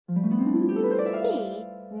Hii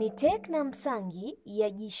ni Tech na Msangi ya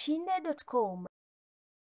jishinde.com.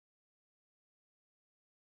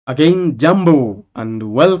 Again, Jumbo, and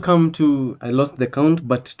welcome to, I lost the count,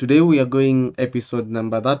 but today we are going episode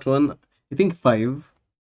number, that one, I think 5,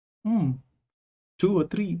 2 or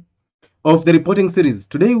 3, of the reporting series.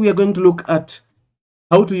 Today we are going to look at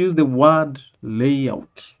how to use the word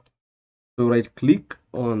layout. So right click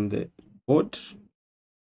on the board,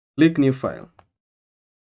 click new file.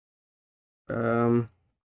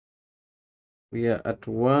 We are at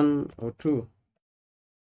 1 or 2.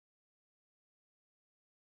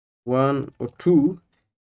 1 or 2.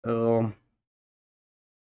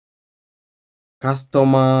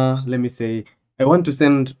 Customer, let me say, I want to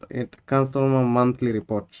send a customer monthly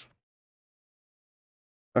report.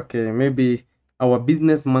 Okay, maybe our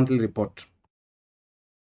business monthly report.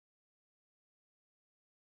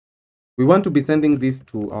 We want to be sending this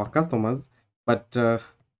to our customers, but the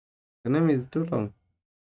name is too long.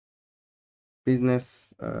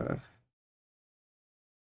 Business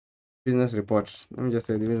report. Let me just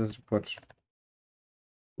say the business report.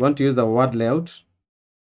 We want to use a word layout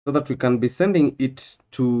so that we can be sending it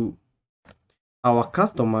to our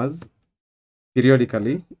customers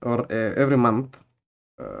periodically or every month.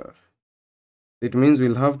 It means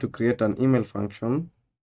we'll have to create an email function,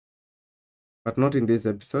 but not in this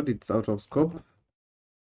episode. It's out of scope.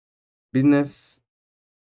 Business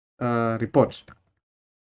report.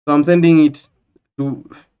 So I'm sending it to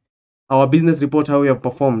our business report, how we have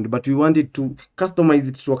performed, but we want it to customize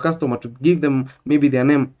it to a customer, to give them maybe their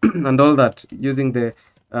name and all that using the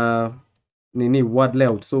word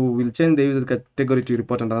layout. So we'll change the user category to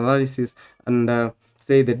report and analysis, and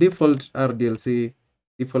say the default RDLC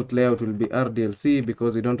default layout will be RDLC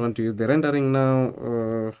because we don't want to use the rendering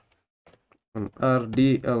now.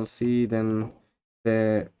 RDLC, then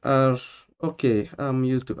the okay, I'm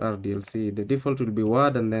used to RDLC. The default will be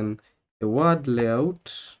word, and then the word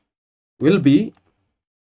layout will be,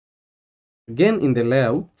 again in the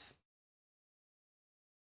layouts,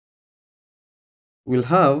 we'll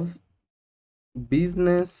have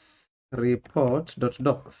business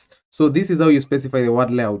report.docs. So this is how you specify the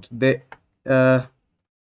word layout. The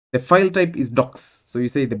file type is docs, so you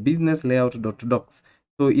say the business layout.docs.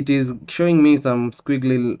 So it is showing me some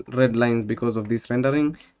squiggly red lines because of this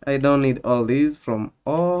rendering. I don't need all these from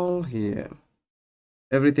all here.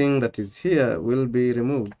 Everything that is here will be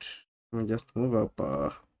removed. Let me just move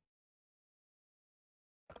up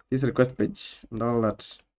this request page and all that.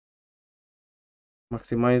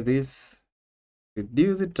 Maximize this,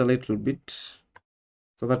 reduce it a little bit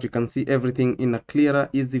so that you can see everything in a clearer,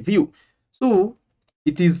 easy view. So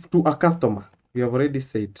it is to a customer. We have already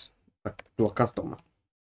said to a customer.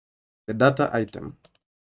 The data item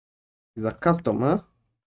is a customer,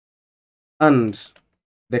 and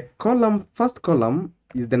the first column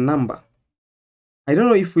is the number. I don't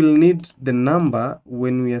know if we'll need the number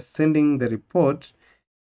when we are sending the report,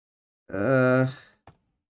 but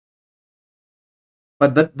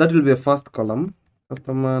that will be the first column,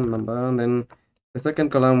 customer number, and then the second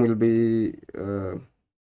column will be the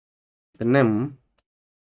name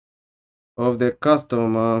of the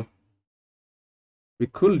customer. We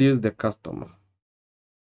could use the customer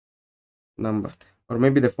number, or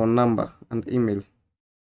maybe the phone number and email.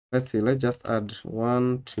 Let's see, let's just add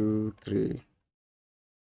 1, 2, 3,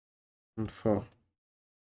 and 4.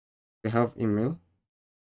 We have email.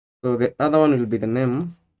 So the other one will be the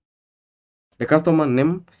name, the customer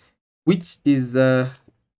name, which is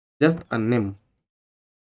just a name.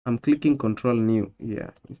 I'm clicking Control New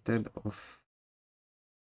here instead of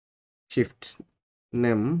Shift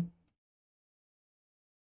name.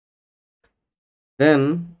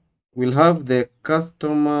 Then we'll have the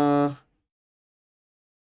customer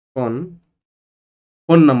phone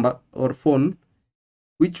number or phone,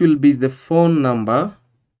 which will be the phone number.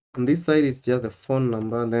 On this side it's just the phone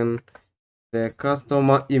number. Then the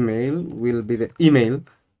customer email will be the email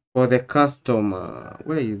for the customer.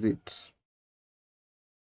 Where is it?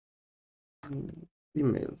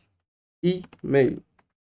 Email.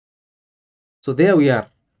 So there we are.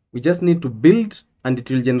 We just need to build, and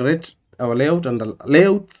it will generate our layout and the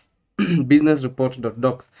layouts business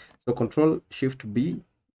report.docs. So Control Shift B,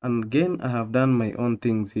 and again I have done my own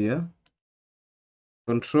things here.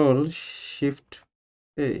 Control Shift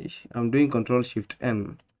A. I'm doing Control Shift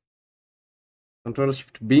N. Control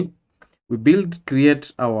Shift B. We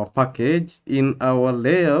create our package. In our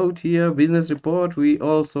layout here, business report, we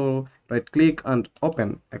also right click and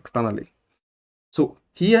open externally. So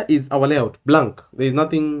here is our layout, blank. There is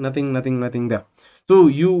nothing there. So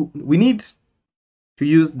we need to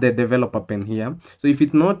use the developer pen here. So if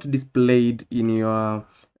it's not displayed in your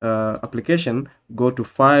application, go to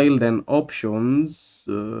file, then options,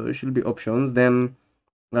 should be options, then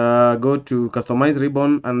go to customize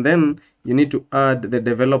ribbon, and then you need to add the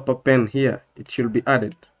developer pen here. It should be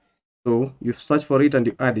added. So you search for it and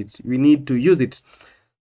you add it. We need to use it.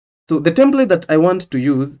 So the template that I want to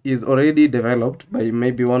use is already developed by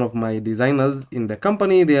maybe one of my designers in the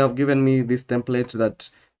company. They have given me this template that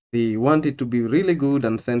they want it to be really good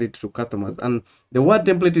and send it to customers. And the word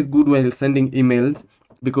template is good while sending emails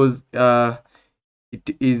because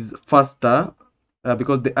it is faster,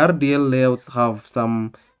 because the RDL layouts have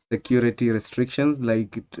some security restrictions,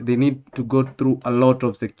 like they need to go through a lot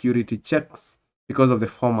of security checks because of the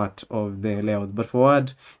format of the layout. But for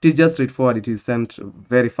Word, it is just straightforward. It is sent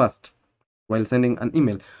very fast while sending an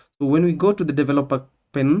email. So when we go to the developer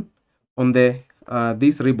pen on the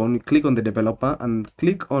this ribbon, we click on the developer and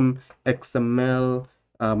click on XML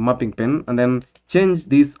mapping pen, and then change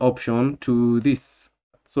this option to this.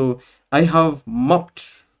 So I have mapped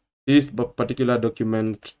this particular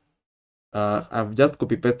document. I've just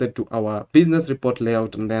copy pasted to our business report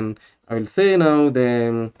layout, and then I will say now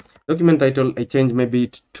the document title I change maybe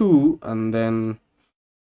it to, and then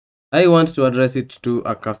I want to address it to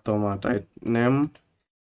a customer type name.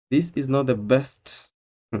 This is not the best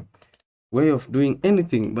way of doing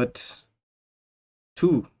anything, but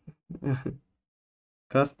to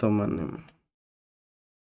customer name.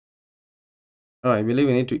 Oh, I believe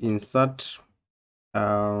we need to insert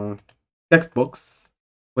text box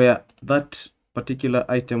where that particular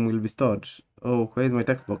item will be stored. Oh, where is my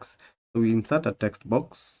text box? So we insert a text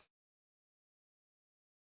box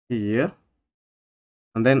here,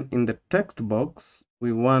 and then in the text box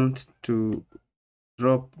we want to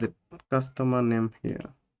drop the customer name here.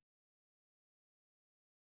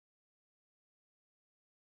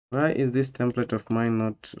 Why is this template of mine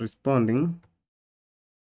not responding?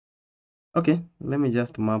 Okay, let me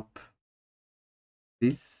just map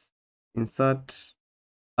this, insert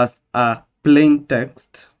as a plain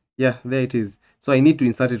text. Yeah, there it is. So I need to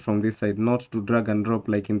insert it from this side, not to drag and drop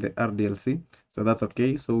like in the RDLC. So that's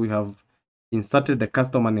okay. So we have inserted the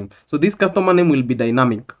customer name. So this customer name will be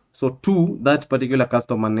dynamic. So to that particular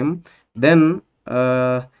customer name, then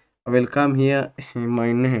I will come here,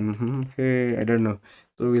 my name, hey, I don't know.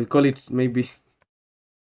 So we'll call it maybe,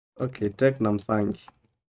 okay, Tech Namsangi.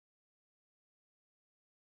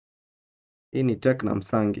 Ini Tech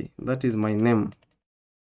Namsangi. That is my name.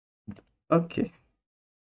 Okay.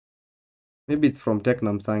 Maybe it's from Tech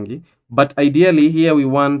Namsangi, but ideally here we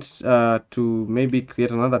want to maybe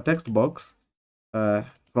create another text box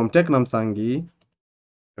from Tech Namsangi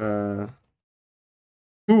to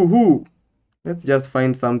who. Let's just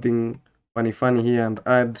find something funny here and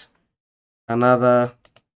add another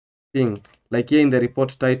thing. Like here in the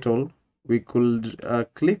report title, we could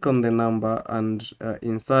click on the number and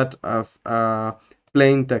insert as a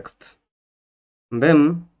plain text. And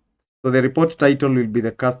then, so the report title will be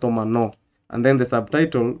the customer no. And then the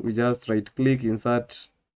subtitle, we just right click, insert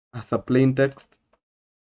as a plain text.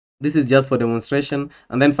 This is just for demonstration.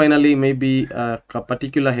 And then finally, maybe a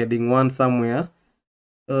particular heading one somewhere.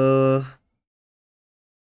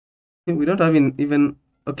 We don't have even,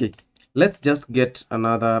 okay, let's just get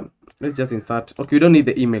another, let's just insert, okay, we don't need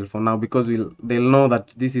the email for now because they'll know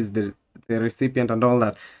that this is the recipient and all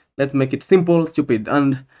that. Let's make it simple, stupid,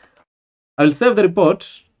 and I'll save the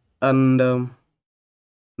report. And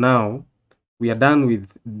now we are done with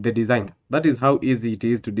the design. That is how easy it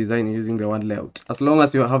is to design using the word layout. As long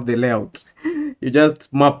as you have the layout, you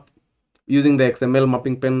just map using the XML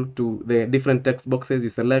mapping pen to the different text boxes. You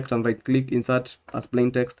select and right click, insert as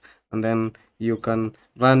plain text, and then you can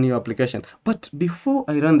run your application. But before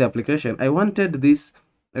I run the application, I wanted this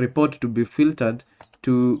report to be filtered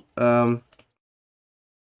to a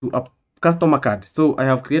customer card. So I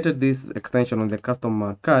have created this extension on the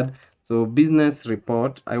customer card. So business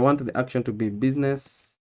report, I want the action to be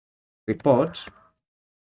business report.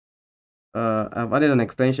 I've added an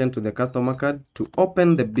extension to the customer card to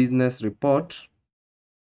open the business report.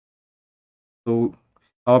 So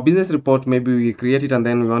our business report, maybe we create it and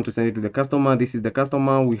then we want to send it to the customer. This is the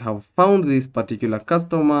customer. We have found this particular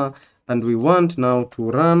customer and we want now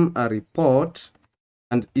to run a report,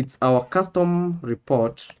 and it's our custom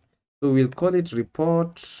report. So we'll call it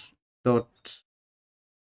report.run.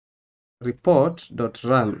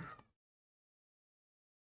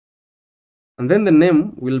 And then the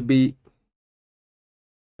name will be,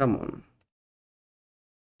 come on,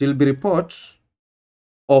 it will be report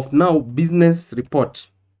of now business report.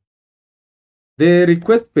 The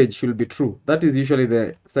request page should be true. That is usually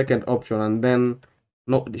the second option, and then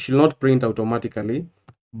it should not print automatically.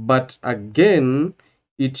 But again,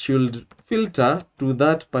 it should filter to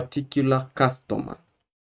that particular customer.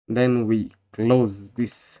 Then we close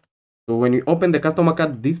this. So when we open the customer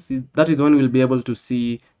card, that is when we'll be able to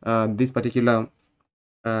see this particular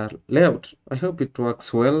layout. I hope it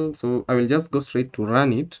works well. So I will just go straight to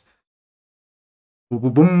run it. Boom,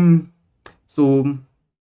 boom, boom. So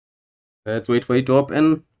let's wait for it to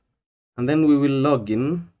open, and then we will log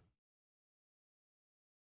in.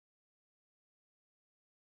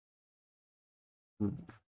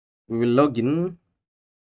 We will log in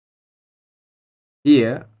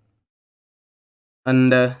here,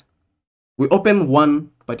 and we open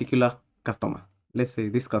one particular customer. Let's say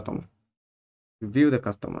this customer. View the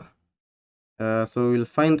customer. So we'll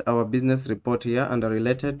find our business report here under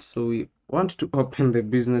related. So we want to open the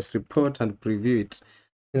business report and preview it.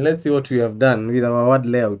 And let's see what we have done with our word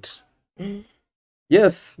layout.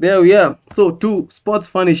 Yes, there we are. So to sports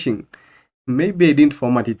furnishing. Maybe I didn't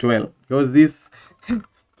format it well because this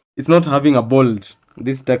it's not having a bold,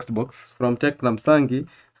 this text box from Tech Namsangi.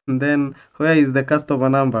 And then where is the customer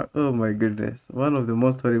number? Oh my goodness, one of the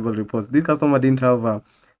most horrible reports. This customer didn't have a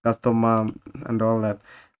customer and all that.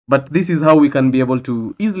 But this is how we can be able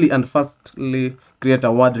to easily and fastly create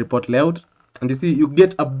a word report layout. And you see, you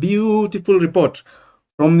get a beautiful report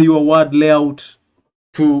from your word layout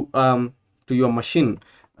to your machine.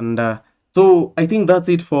 And so I think that's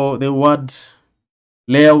it for the word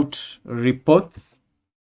layout reports.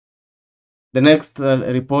 The next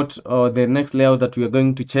report or the next layout that we are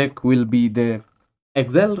going to check will be the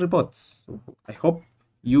Excel reports. So I hope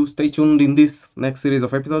you stay tuned in this next series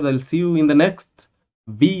of episodes. I'll see you in the next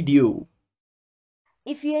video.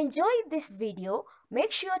 If you enjoyed this video,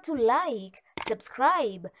 make sure to like,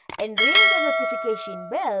 subscribe, and ring the notification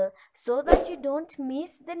bell so that you don't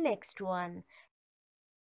miss the next one.